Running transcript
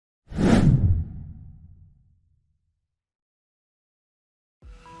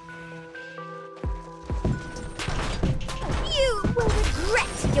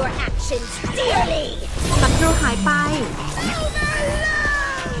your actions dearly ศัตรูหายไป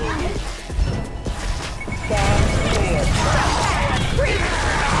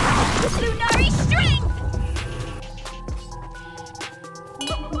Lunari string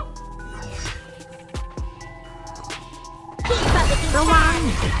ระวัง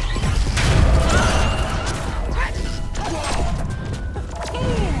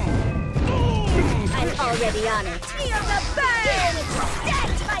I'm already on it. Feel the burn!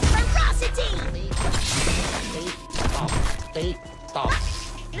 Extend my ferocity!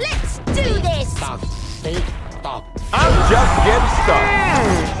 Let's do this! I'm just getting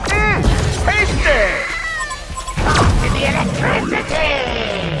started. Taste it! The electricity!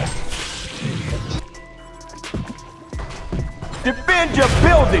 Defend your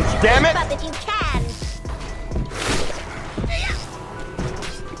buildings, damn it! But if you can.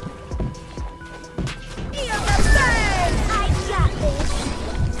 Feel the burn! I got this.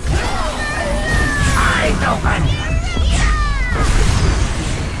 Eyes open!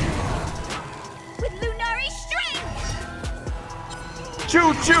 With Lunari string!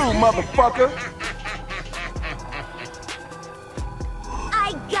 Choo-choo, motherfucker! I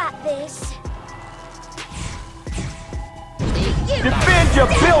got this. Defend your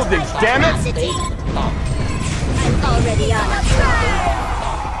buildings, damn it! I'm already on it.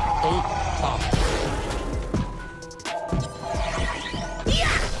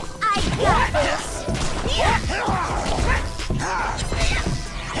 I got this.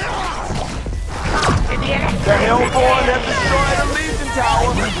 The Hellborn have destroyed the Legion Tower!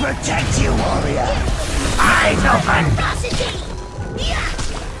 We protect you, warrior! Eyes open!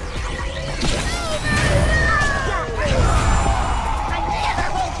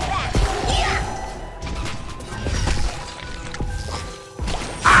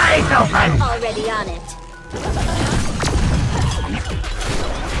 Eyes open! Already on it.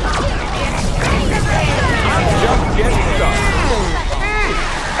 I'm just getting started.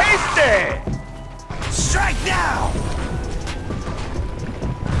 Taste it! Strike now!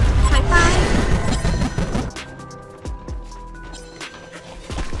 หายไป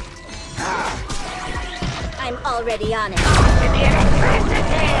I'm already on it.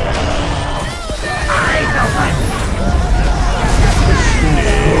 Eyes open!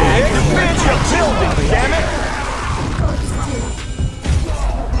 Defend your buildings, damn it!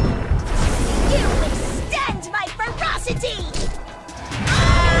 You extend my ferocity!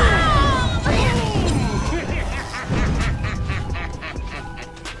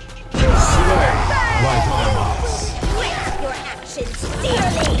 Right on us. With your actions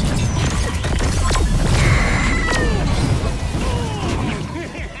dearly!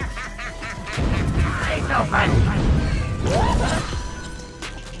 Eyes open!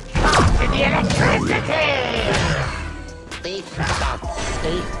 To the electricity!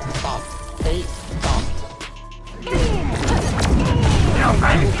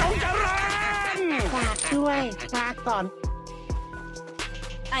 Open! ฝากด้วยฝากก่อน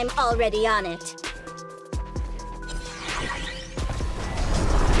I'm already on it.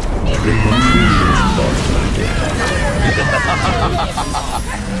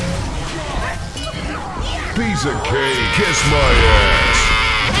 Piece of cake, kiss my ass.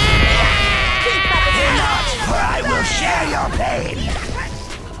 Keep up with Not, for I will share your pain.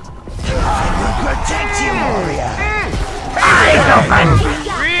 I will protect you, warrior. Eyes open!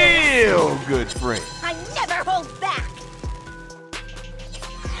 Real good friend. I never hold back!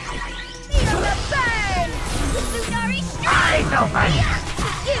 Feel the burn! With Lunari string! Eyes open!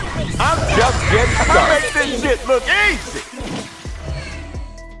 You I'm just getting started. Make this shit look easy.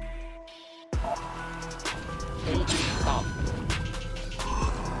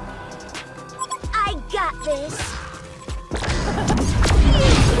 I got this!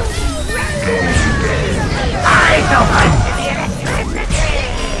 Eyes open!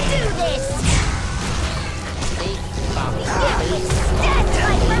 Do this! Extend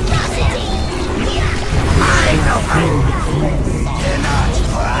my ferocity! Eyes open! Fear not,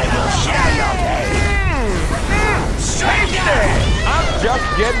 for I will share your pain. Strike now! I'm just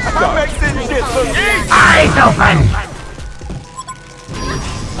getting started. Make this shit look easy. Eyes open!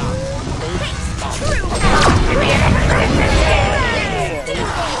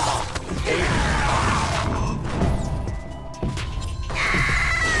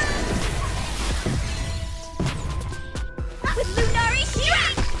 With Lunari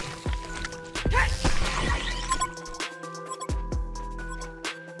string!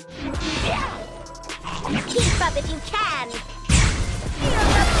 Keep up if you can! Feel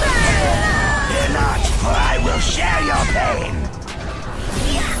the burn! Fear not, for I will share your pain.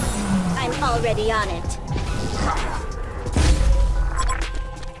 I'm already on it.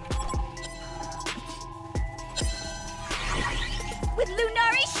 With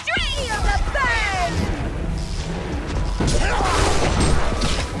Lunari String! Feel the burn!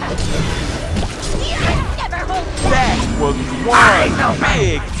 Never hold back! That was one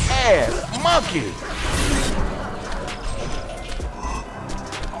big ass monkey.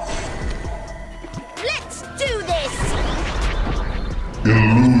 Let's do this!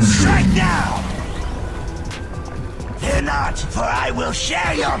 Strike now! Fear not, for I will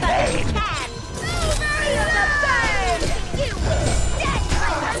share your pain! Feel the burn! You dead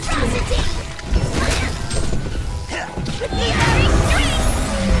my ferocity! With Lunari String!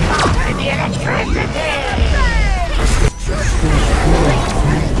 The electricity!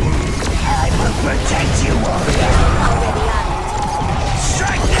 I will protect you, warrior!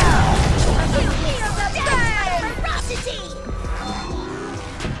 Strike now! Feel the burn! Ferocity!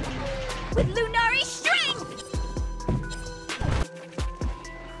 With Lunari String!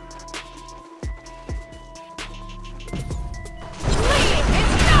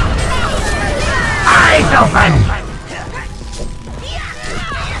 Eyes open!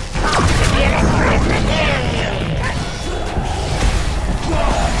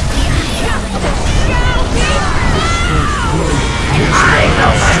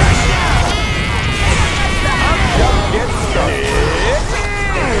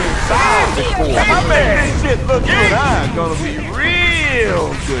 I made this shit look good. I'm gonna be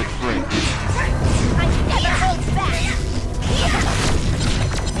real good friends. I never hold back!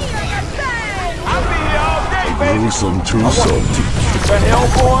 Feel the burn! I'll be here all day, baby. Gruesome too salty. The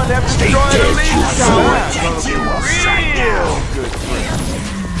Hellborn that destroyed the dead, league. you I'm fool. gonna be real good friends.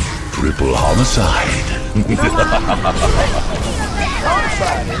 Triple homicide.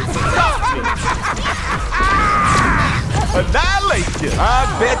 Annihilation. I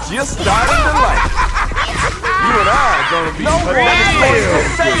bet you're starting to like it. You and I are gonna be real to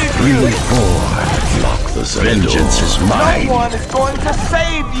save you. Really bored. Lock the vengeance is mine. No one is going to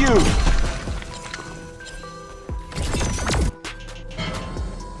save you.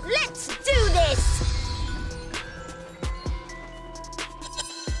 Let's do this!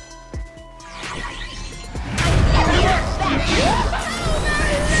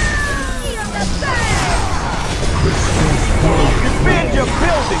 Defend your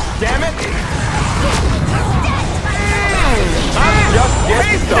building, damn it! I'm just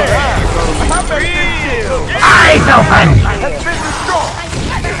getting started. I'm real. Eyes open! Has been destroyed.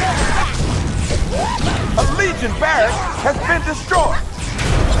 A Legion barrack has been destroyed.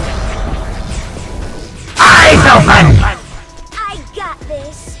 Eyes open! I got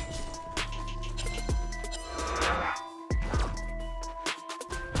this!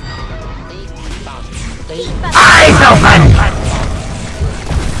 Eyes open!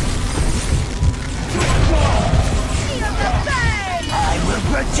 I will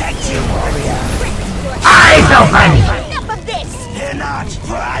protect you, warrior! Eyes open! Enough of this! Fear not,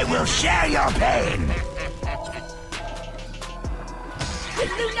 for I will share your pain!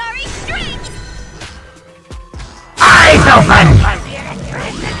 With Lunari String! Eyes open! I got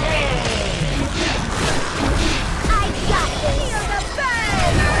this! Feel the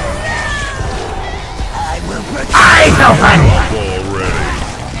burn! I will protect Eyes open! Already.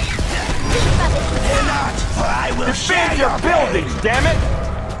 Fear not, for I will share Defend your your buildings, damn it!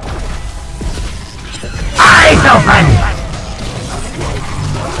 Eyes open!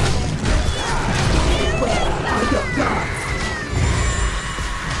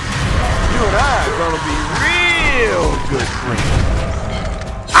 You and I are gonna be real good friends.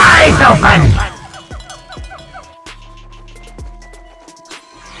 Eyes open!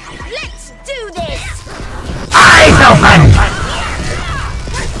 Let's do this! Eyes open!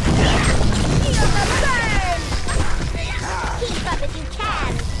 Feel the burn! Keep up if you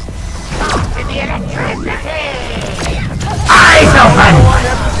can! Eyes open! One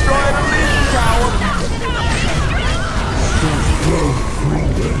has destroyed a Legion tower.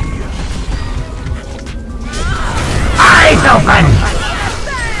 Eyes open!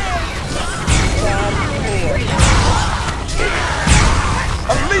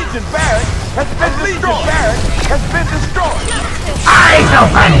 A Legion barrack has been destroyed. Eyes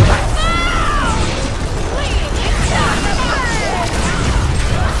open!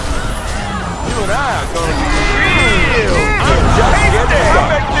 You and I are gonna be real. I'm just getting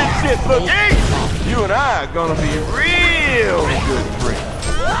started. Make this shit look easy. You and I are gonna be real good friends.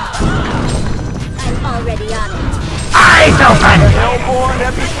 I'm already on it! Eyes open! The Hellborn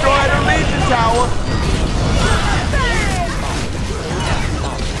have destroyed a Legion tower.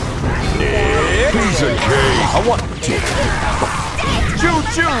 Piece of cake. I want to.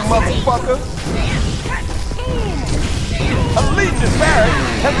 Choo-choo, motherfucker. A Legion barrack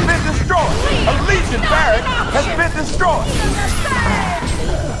has been destroyed. A Legion barrack has been destroyed.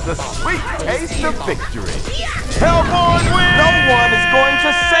 taste of victory. Hellborn wins! No one is